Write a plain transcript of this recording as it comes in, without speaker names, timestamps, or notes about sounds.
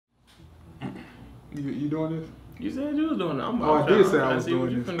You doing this? You said you was doing it. I did say I was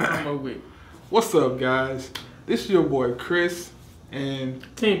doing this. Come up with. What's up, guys? This is your boy Chris and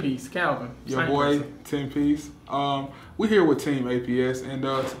 10 piece Calvin. Your boy 10 piece. We here with Team APS, and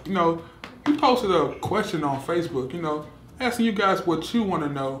you know, we posted a question on Facebook. You know, asking you guys what you want to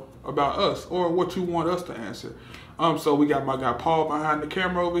know about us or what you want us to answer. So we got my guy Paul behind the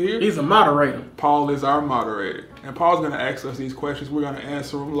camera over here. He's a moderator. Paul is our moderator. And Paul's going to ask us these questions. We're going to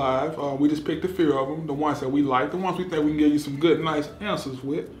answer them live. We just picked a few of them, the ones that we like, the ones we think we can give you some good, nice answers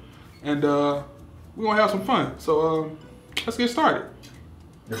with. And we're going to have some fun. So let's get started.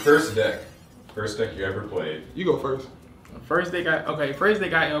 Your first deck you ever played. You go first. First deck I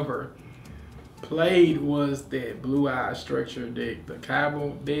ever played was that Blue Eye Structure deck, the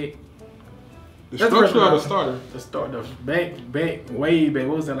Cabo deck. The structure or the starter? The back, way back.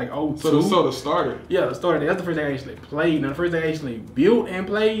 What was that, like 02? So the starter? Yeah, the starter. That's the first thing I actually played. Now, the first thing I actually built and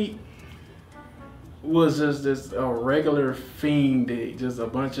played was just a regular Fiend deck. Just a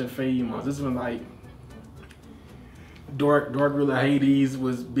bunch of Fiend monsters. This one, like, Dark Ruler Hades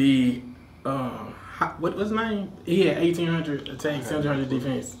was big. What was his name? He had 1800 attack, 700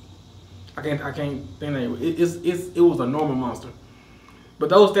 defense. I can't think of it. It was a normal monster. But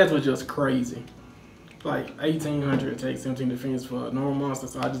those stats were just crazy. Like 1800 attack, 17 defense for a normal monster,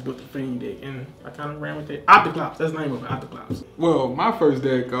 so I just built the Fiend deck and I kind of ran with it. Archetypes, that's the name of it, Archetypes. Well, my first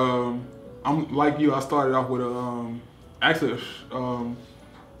deck, I'm like you. I started off with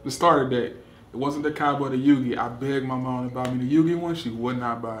the starter deck. It wasn't the Cabo or the Yugi. I begged my mom to buy me the Yugi one. She would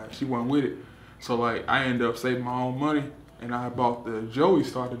not buy it. She wasn't with it. So like I ended up saving my own money and I bought the Joey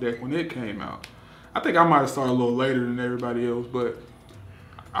starter deck when it came out. I think I might have started a little later than everybody else, but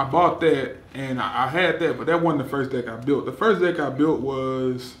I bought that and I had that, but that wasn't the first deck I built. The first deck I built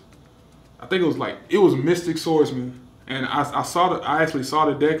was, I think it was Mystic Swordsman, and I actually saw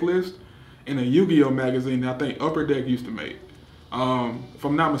the deck list in a Yu-Gi-Oh magazine that I think Upper Deck used to make. If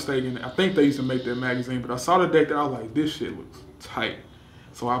I'm not mistaken, I think they used to make that magazine, but I saw the deck that I was like, this shit looks tight.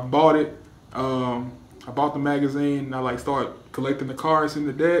 So I bought it. I bought the magazine and I like started collecting the cards in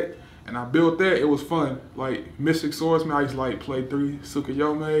the deck. And I built that. It was fun. Like Mystic Swordsman, I used to like play 3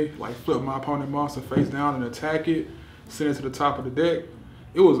 Tsukuyomi, like flip my opponent monster face down and attack it, send it to the top of the deck.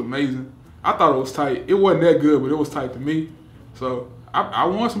 It was amazing. I thought it was tight. It wasn't that good, but it was tight to me. So I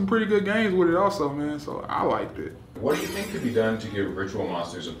won some pretty good games with it also, man. So I liked it. What do you think could be done to give ritual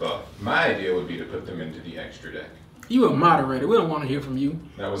monsters a buff? My idea would be to put them into the extra deck. You a moderator. We don't want to hear from you.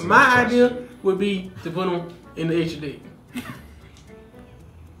 That was my idea would be to put them in the extra deck.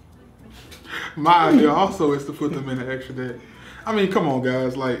 My idea also is to put them in the extra deck. I mean, come on,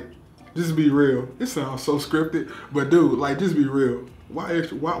 guys. Like, just be real. It sounds so scripted, but dude, like, just be real. Why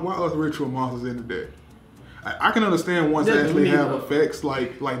us ritual monsters in the deck? I can understand ones that actually have effects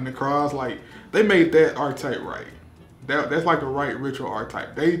like Necroz. Like, they made that archetype right. That's like the right ritual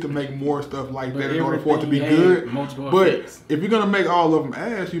archetype. They need to make more stuff like that in order for it to be good. But if you're gonna make all of them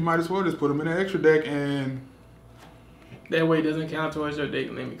ass, you might as well just put them in the extra deck and. That way it doesn't count towards your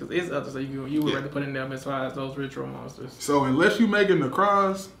deck limit because it's other, so you would rather put in them as far as those ritual monsters. So unless you make it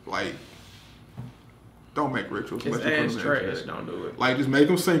Necroz, like, don't make rituals. It's ass trash, don't do it. Like, just make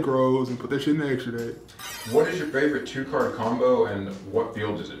them synchros and put that shit in the extra deck. What is your favorite 2-card combo and what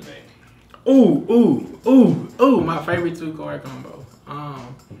field does it make? Ooh, my favorite 2-card combo.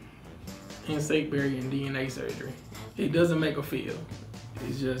 Insect Berry and DNA Surgery. It doesn't make a field.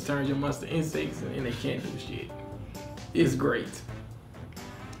 It just turns your monster insects and they can't do shit. It's great.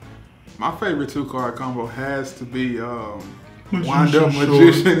 My favorite 2-card combo has to be Wind Up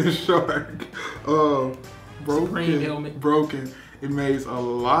Magician and Shark. Broken. It makes a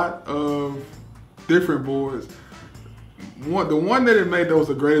lot of different boards. The one that it made that was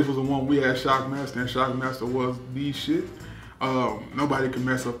the greatest was the one we had Shockmaster, and Shockmaster was the shit. Nobody can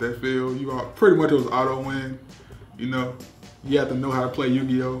mess up that field. Pretty much it was auto win. You know. You have to know how to play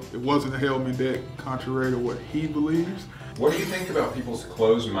Yu-Gi-Oh! It wasn't a Hellman deck, contrary to what he believes. What do you think about people's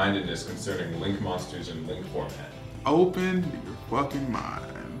closed-mindedness concerning Link monsters in Link format? Open your fucking mind.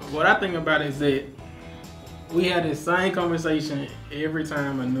 What I think about it is that we had the same conversation every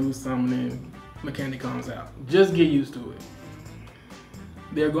time a new summoning mechanic comes out. Just get used to it.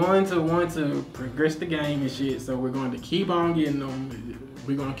 They're going to want to progress the game and shit, so we're going to keep on getting them.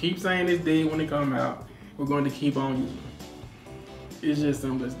 We're going to keep saying it's dead when they come out. We're going to keep on using them. It's just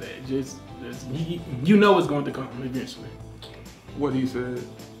simple as that. You know it's going to come eventually. What he said.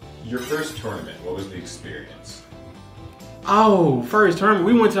 Your first tournament, what was the experience? Oh, first tournament.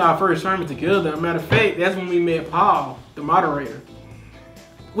 We went to our first tournament together. Matter of fact, that's when we met Paul, the moderator.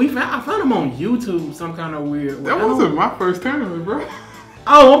 I found him on YouTube some kind of weird way. That wasn't my first tournament, bro.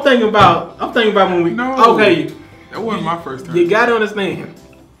 Oh, I'm thinking about when we. No. Okay. That wasn't my first tournament. You gotta understand.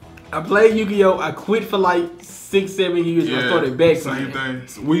 I played Yu-Gi-Oh! I quit for like 6-7 years and I started back same playing.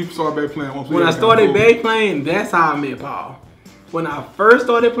 thing. We started back playing once we When I started back playing, that's how I met Paul. When I first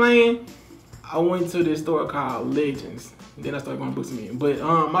started playing, I went to this store called Legends. Then I started going to books in. But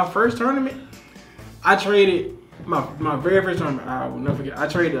my first tournament, I traded my very first tournament. I will never forget. I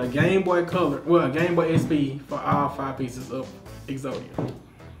traded a Game Boy Color, a Game Boy SP for all 5 pieces of Exodia.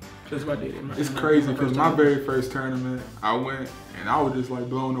 That's what I did. It's crazy because my very first tournament, I went and I was just like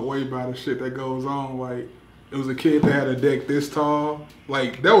blown away by the shit that goes on. Like, it was a kid that had a deck this tall.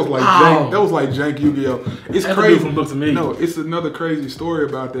 Like, that was like jank Yu-Gi-Oh! It's That's crazy. From books of me. No, it's another crazy story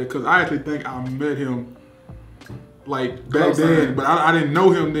about that because I actually think I met him like back then, but I didn't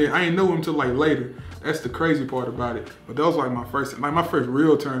know him then. I didn't know him till like later. That's the crazy part about it. But that was like my first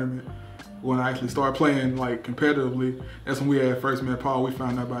real tournament. When I actually started playing like competitively, that's when we had first met Paul. We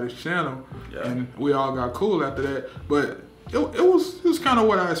found out about his channel, and we all got cool after that. But it was kind of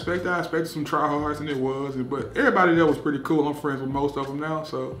what I expected. I expected some tryhards, and it was. But everybody there was pretty cool. I'm friends with most of them now,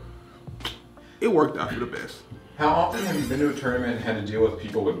 so it worked out for the best. How often have you been to a tournament and had to deal with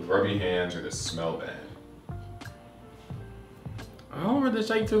people with grubby hands or that smell bad? I don't really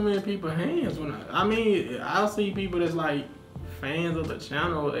shake too many people's hands when I mean, I'll see people that's like fans of the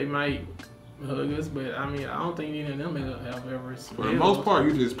channel. They might hug us, but I mean, I don't think any of them have ever. For the most part,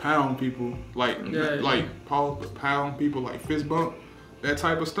 you just pound people, like Paul pound people, like fist bump, that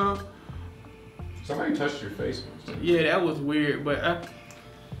type of stuff. Somebody touched your face once. Yeah, that was weird, but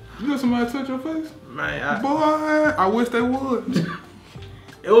you know somebody touch your face? Man, boy, I wish they would.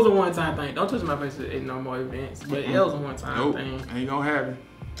 It was a one-time thing. Don't touch my face at no more events, but it was a one-time thing. Ain't gonna happen.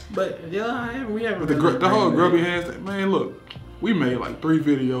 But yeah, we haven't. But the whole grubby hands thing, man. Look, we made like 3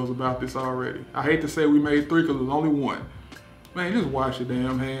 videos about this already. I hate to say we made 3 because it was only 1. Man, just wash your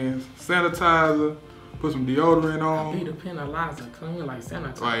damn hands, sanitizer, put some deodorant on. Be the penalizer, clean like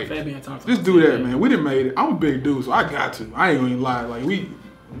sanitizer. Like, Fabian Thompson. just do that, man. We done made it. I'm a big dude, so I got to. I ain't gonna even lie. Like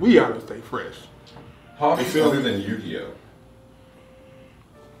we gotta stay fresh. Hobbies other than Yu-Gi-Oh?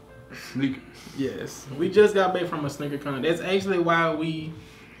 Sneakers. Yes, we just got back from a sneaker con. That's actually why we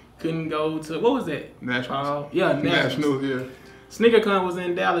couldn't go to, what was that? Nationals. Nationals. Yeah. Sneaker con was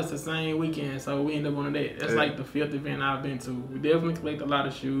in Dallas the same weekend, so we ended up on that. That's like the 5th event I've been to. We definitely collect a lot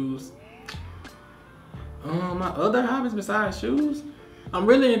of shoes. My other hobbies besides shoes, I'm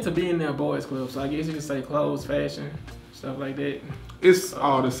really into being in a boys club, so I guess you could say clothes, fashion, stuff like that. It's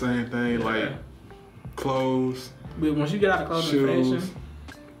all the same thing, like clothes. But once you get out of clothes and fashion,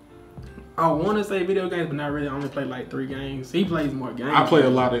 I want to say video games, but not really. I only play like 3 games. He plays more games. I play a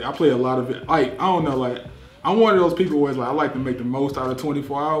lot of it. Like, I don't know, like, I'm one of those people where it's like I like to make the most out of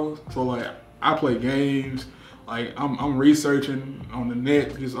 24 hours. So like I play games. Like I'm researching on the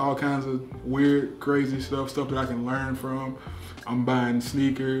net, just all kinds of weird, crazy stuff that I can learn from. I'm buying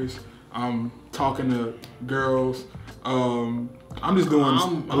sneakers. I'm talking to girls. I'm just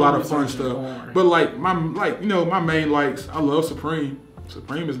doing a lot of fun stuff. But like my main likes, I love Supreme.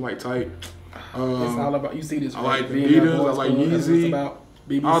 Supreme is like tight. It's all about, you see this. I like Adidas. I like Yeezy.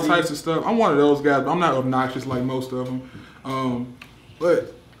 All types of stuff. I'm one of those guys, but I'm not obnoxious like most of them.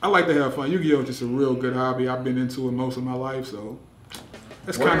 But I like to have fun. Yu-Gi-Oh is just a real good hobby. I've been into it most of my life, so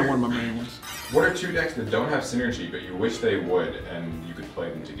that's kind of one of my main ones. What are 2 decks that don't have synergy, but you wish they would, and you could play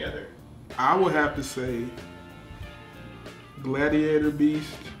them together? I would have to say Gladiator Beast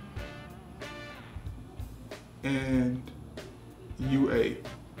and UA.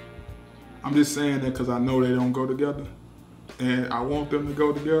 I'm just saying that because I know they don't go together, and I want them to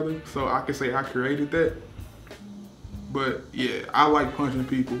go together, so I can say I created that. But yeah, I like punching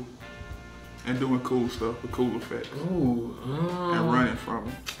people and doing cool stuff with cool effects. Ooh, and running from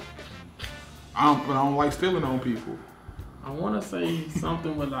them. But I don't like stealing on people. I want to say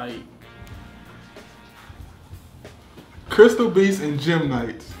something with like Crystal Beasts and Gym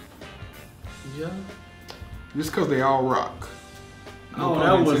Knights. Yeah. Just because they all rock. No,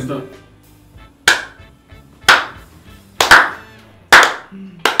 that was the.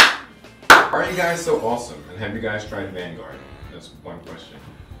 Are you guys so awesome? And have you guys tried Vanguard? That's one question.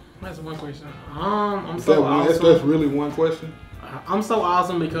 That's one question. I'm so awesome. That's really one question? I'm so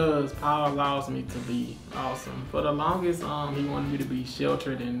awesome because Paul allows me to be awesome. For the longest, he wanted me to be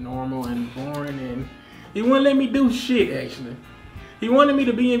sheltered and normal and boring, and he wouldn't let me do shit, actually. He wanted me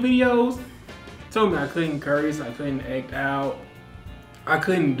to be in videos, told me I couldn't curse, I couldn't act out, I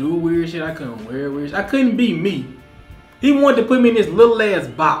couldn't do weird shit, I couldn't wear weird shit, I couldn't be me. He wanted to put me in this little ass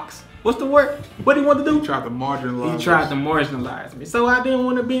box. What's the word? What did he want to do? He tried to marginalize He tried to marginalize me. So I didn't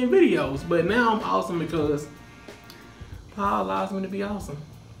want to be in videos, but now I'm awesome because Paul allows me to be awesome.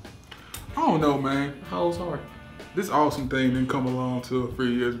 I don't know, man. Hoes hard. This awesome thing didn't come along till a few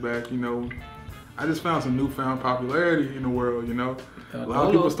years back, you know. I just found some newfound popularity in the world, you know. A lot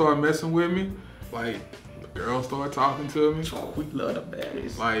of people started messing with me. Like, girls started talking to me. We love the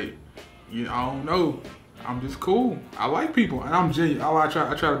baddies. Like, you know, I don't know. I'm just cool. I like people, and I'm genuine. I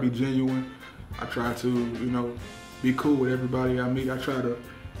try to be genuine. I try to, you know, be cool with everybody I meet. I try to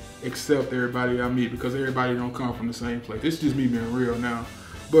accept everybody I meet because everybody don't come from the same place. This is just me being real now.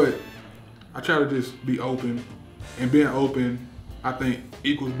 But I try to just be open. And being open, I think,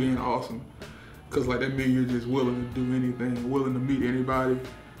 equals being awesome. Because, like, that means you're just willing to do anything, willing to meet anybody.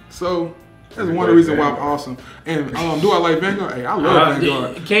 So, that's one of the reasons why I'm awesome. And do I like Vanguard? Hey, I love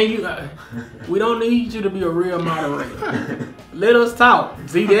Vanguard. Can you? We don't need you to be a real moderator. Let us talk.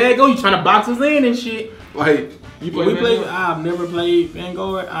 See, there you go. You trying to box us in and shit. Like, you play Vanguard? I've never played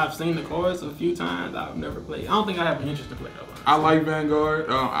Vanguard. I've seen the chorus a few times. I've never played. I don't think I have an interest to play though. I like Vanguard.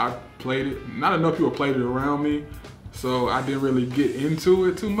 I played it. Not enough people played it around me, so I didn't really get into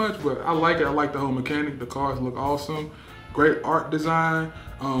it too much. But I like it. I like the whole mechanic. The cards look awesome. Great art design.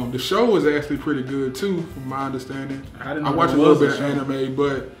 The show was actually pretty good too, from my understanding. I watched a little bit of anime,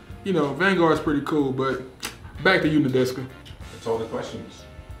 but you know, Vanguard's pretty cool. But back to you, Nadeska. That's all the questions.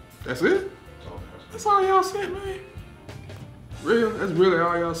 That's it? That's all the questions. That's all y'all sent, man. Real? That's really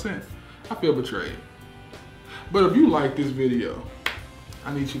all y'all sent. I feel betrayed. But if you like this video,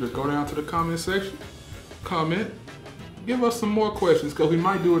 I need you to go down to the comment section, comment, give us some more questions, because we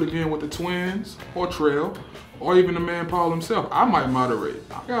might do it again with the twins, or Trail, or even the man Paul himself. I might moderate.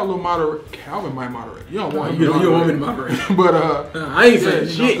 I got a little moderate. Calvin might moderate. You don't want, you don't want me to moderate. But I ain't saying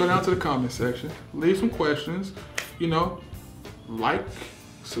shit. Go down to the comment section, leave some questions, you know, like,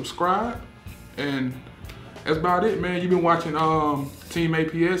 subscribe, and that's about it, man. You've been watching Team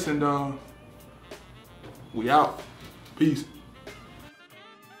APS, and we out. Peace.